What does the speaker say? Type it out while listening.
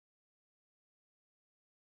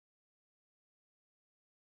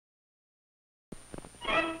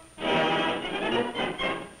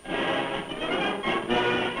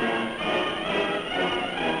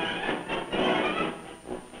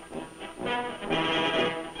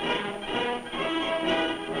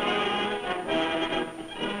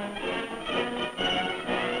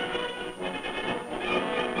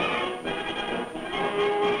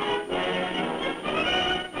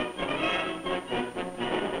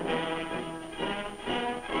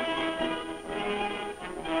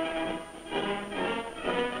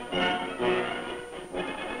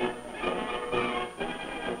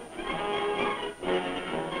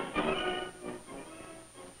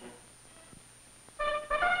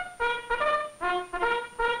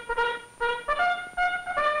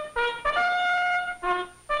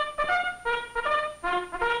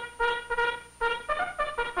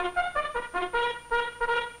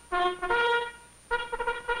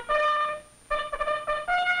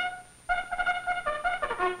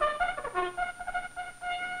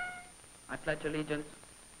pledge allegiance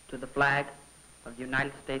to the flag of the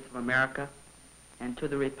United States of America and to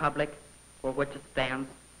the republic for which it stands,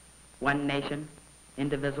 one nation,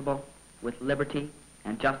 indivisible, with liberty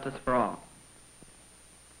and justice for all.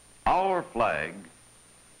 Our flag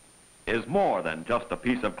is more than just a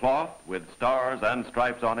piece of cloth with stars and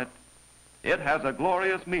stripes on it. It has a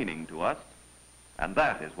glorious meaning to us, and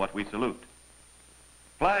that is what we salute.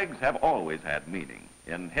 Flags have always had meaning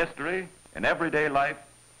in history, in everyday life,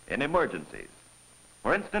 in emergencies.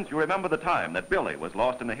 For instance, you remember the time that Billy was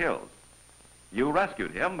lost in the hills. You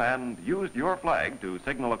rescued him and used your flag to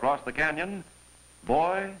signal across the canyon,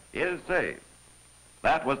 "Boy is safe."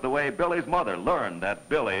 That was the way Billy's mother learned that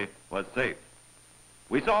Billy was safe.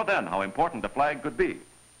 We saw then how important a flag could be.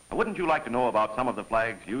 Wouldn't you like to know about some of the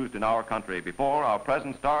flags used in our country before our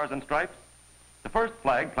present stars and stripes? The first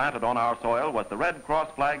flag planted on our soil was the Red Cross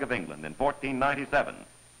flag of England in 1497.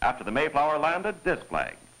 After the Mayflower landed, this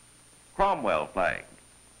flag. Cromwell flag.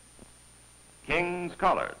 King's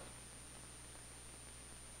colors.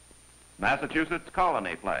 Massachusetts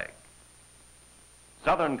colony flag.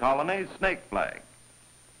 Southern colonies snake flag.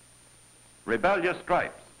 Rebellious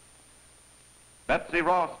stripes. Betsy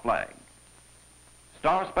Ross flag.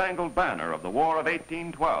 Star-Spangled Banner of the War of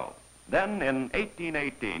 1812. Then in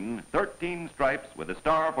 1818, 13 stripes with a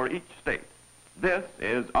star for each state. This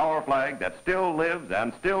is our flag that still lives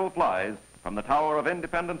and still flies from the Tower of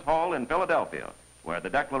Independence Hall in Philadelphia, where the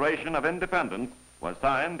Declaration of Independence was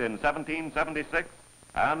signed in 1776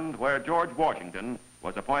 and where George Washington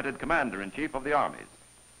was appointed Commander-in-Chief of the armies.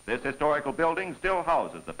 This historical building still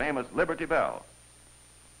houses the famous Liberty Bell.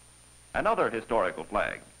 Another historical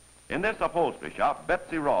flag. In this upholstery shop,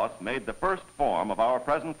 Betsy Ross made the first form of our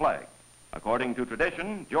present flag. According to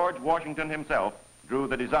tradition, George Washington himself drew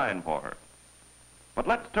the design for her. But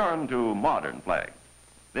let's turn to modern flags.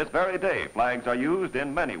 This very day, flags are used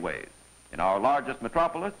in many ways. In our largest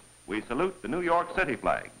metropolis, we salute the New York City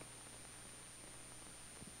flag.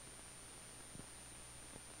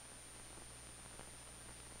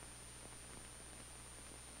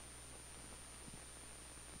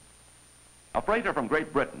 A freighter from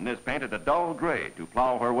Great Britain is painted a dull gray to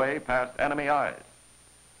plow her way past enemy eyes.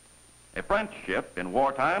 A French ship in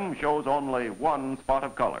wartime shows only one spot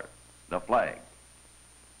of color, the flag.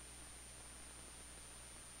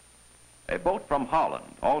 A boat from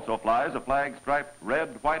Holland also flies a flag striped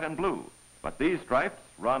red, white, and blue, but these stripes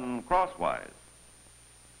run crosswise.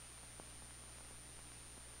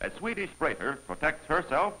 A Swedish freighter protects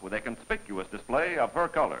herself with a conspicuous display of her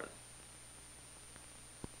colors.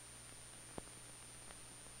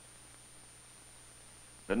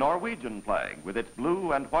 The Norwegian flag with its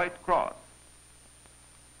blue and white cross.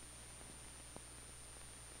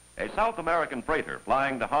 A South American freighter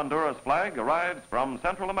flying the Honduras flag arrives from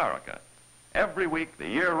Central America. Every week, the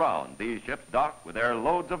year round, these ships dock with their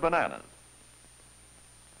loads of bananas.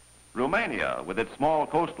 Romania, with its small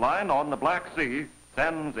coastline on the Black Sea,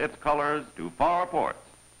 sends its colors to far ports.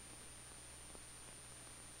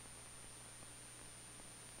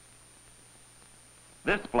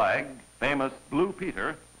 This flag, famous Blue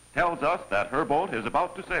Peter, tells us that her boat is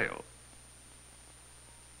about to sail.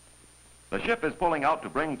 The ship is pulling out to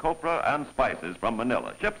bring copra and spices from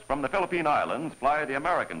Manila. Ships from the Philippine Islands fly the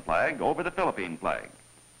American flag over the Philippine flag.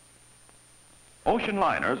 Ocean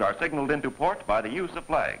liners are signaled into port by the use of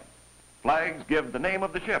flags. Flags give the name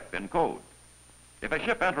of the ship in code. If a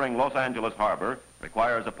ship entering Los Angeles Harbor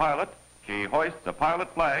requires a pilot, she hoists a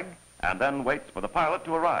pilot flag and then waits for the pilot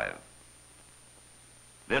to arrive.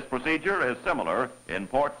 This procedure is similar in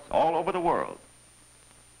ports all over the world.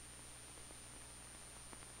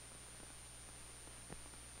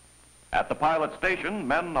 At the pilot station,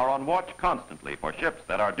 men are on watch constantly for ships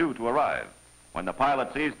that are due to arrive. When the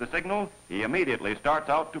pilot sees the signal, he immediately starts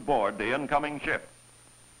out to board the incoming ship.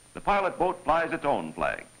 The pilot boat flies its own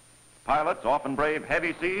flag. Pilots often brave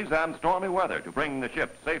heavy seas and stormy weather to bring the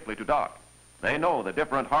ship safely to dock. They know the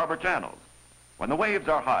different harbor channels. When the waves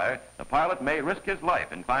are high, the pilot may risk his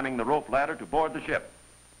life in climbing the rope ladder to board the ship.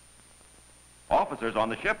 Officers on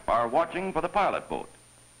the ship are watching for the pilot boat.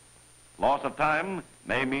 Loss of time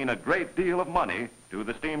may mean a great deal of money to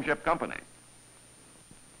the steamship company.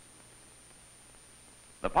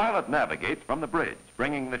 The pilot navigates from the bridge,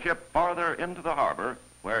 bringing the ship farther into the harbor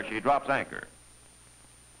where she drops anchor.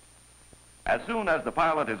 As soon as the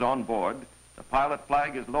pilot is on board, the pilot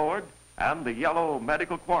flag is lowered and the yellow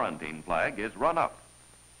medical quarantine flag is run up.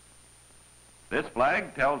 This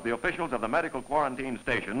flag tells the officials of the medical quarantine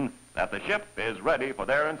station that the ship is ready for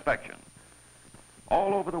their inspection.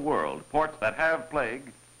 All over the world, ports that have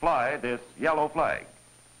plague fly this yellow flag.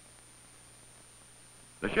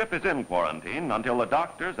 The ship is in quarantine until the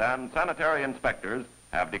doctors and sanitary inspectors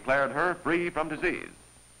have declared her free from disease.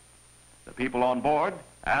 The people on board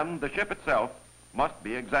and the ship itself must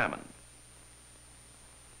be examined.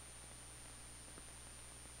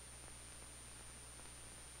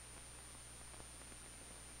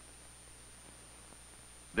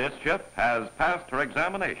 This ship has passed her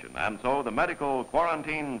examination, and so the medical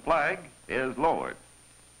quarantine flag is lowered.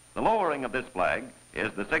 The lowering of this flag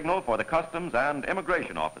is the signal for the customs and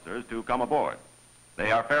immigration officers to come aboard.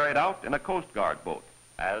 They are ferried out in a Coast Guard boat,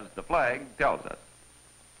 as the flag tells us.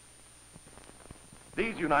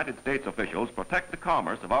 These United States officials protect the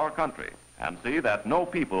commerce of our country and see that no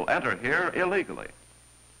people enter here illegally.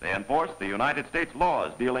 They enforce the United States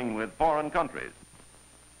laws dealing with foreign countries.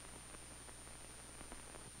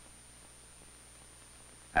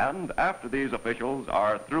 And after these officials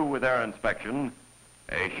are through with their inspection,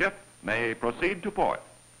 a ship may proceed to port.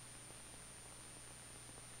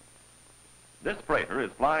 This freighter is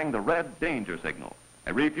flying the red danger signal.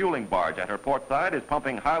 A refueling barge at her port side is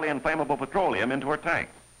pumping highly inflammable petroleum into her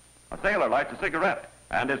tanks. A sailor lights a cigarette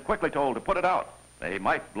and is quickly told to put it out. They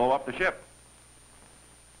might blow up the ship.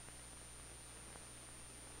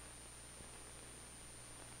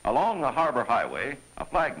 Along the harbor highway, a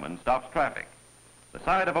flagman stops traffic. The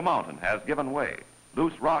side of a mountain has given way.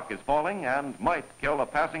 Loose rock is falling and might kill a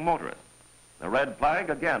passing motorist. The red flag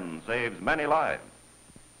again saves many lives.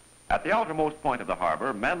 At the outermost point of the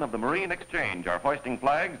harbor, men of the Marine Exchange are hoisting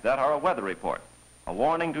flags that are a weather report, a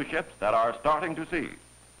warning to ships that are starting to sea.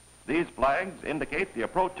 These flags indicate the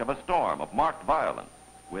approach of a storm of marked violence,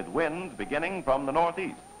 with winds beginning from the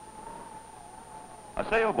northeast. A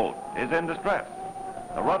sailboat is in distress.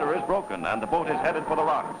 The rudder is broken and the boat is headed for the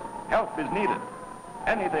rocks. Help is needed.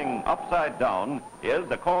 Anything upside down is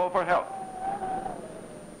a call for help.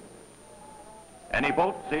 Any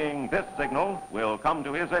boat seeing this signal will come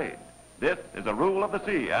to his aid. This is a rule of the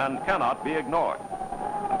sea and cannot be ignored.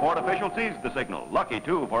 The port official sees the signal, lucky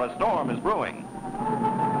too, for a storm is brewing.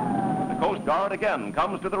 The Coast Guard again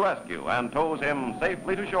comes to the rescue and tows him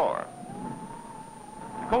safely to shore.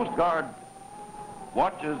 The Coast Guard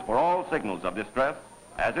watches for all signals of distress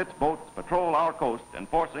as its boats patrol our coast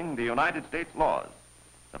enforcing the United States laws.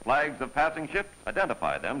 The flags of passing ships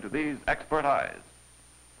identify them to these expert eyes.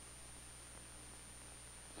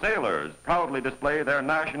 Sailors proudly display their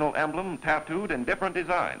national emblem tattooed in different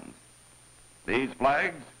designs. These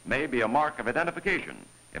flags may be a mark of identification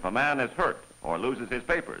if a man is hurt or loses his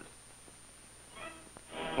papers.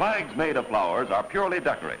 Flags made of flowers are purely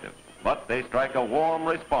decorative, but they strike a warm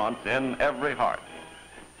response in every heart.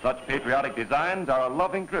 Such patriotic designs are a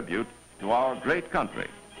loving tribute to our great country.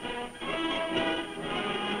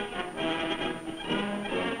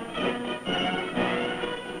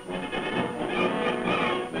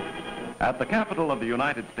 At the Capitol of the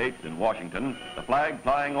United States in Washington, the flag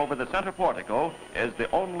flying over the center portico is the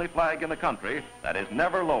only flag in the country that is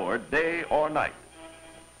never lowered day or night.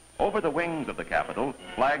 Over the wings of the Capitol,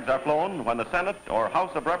 flags are flown when the Senate or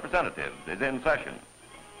House of Representatives is in session.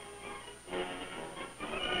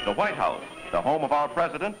 The White House, the home of our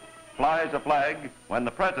president, flies a flag when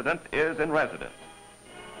the president is in residence.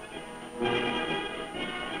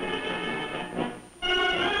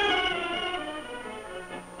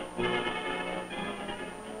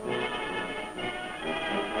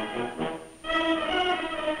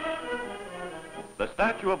 The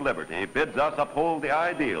Statue of Liberty bids us uphold the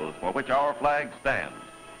ideals for which our flag stands: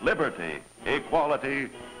 liberty, equality,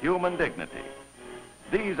 human dignity.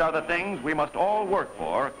 These are the things we must all work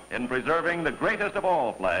for in preserving the greatest of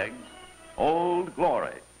all flags, Old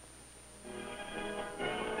Glory.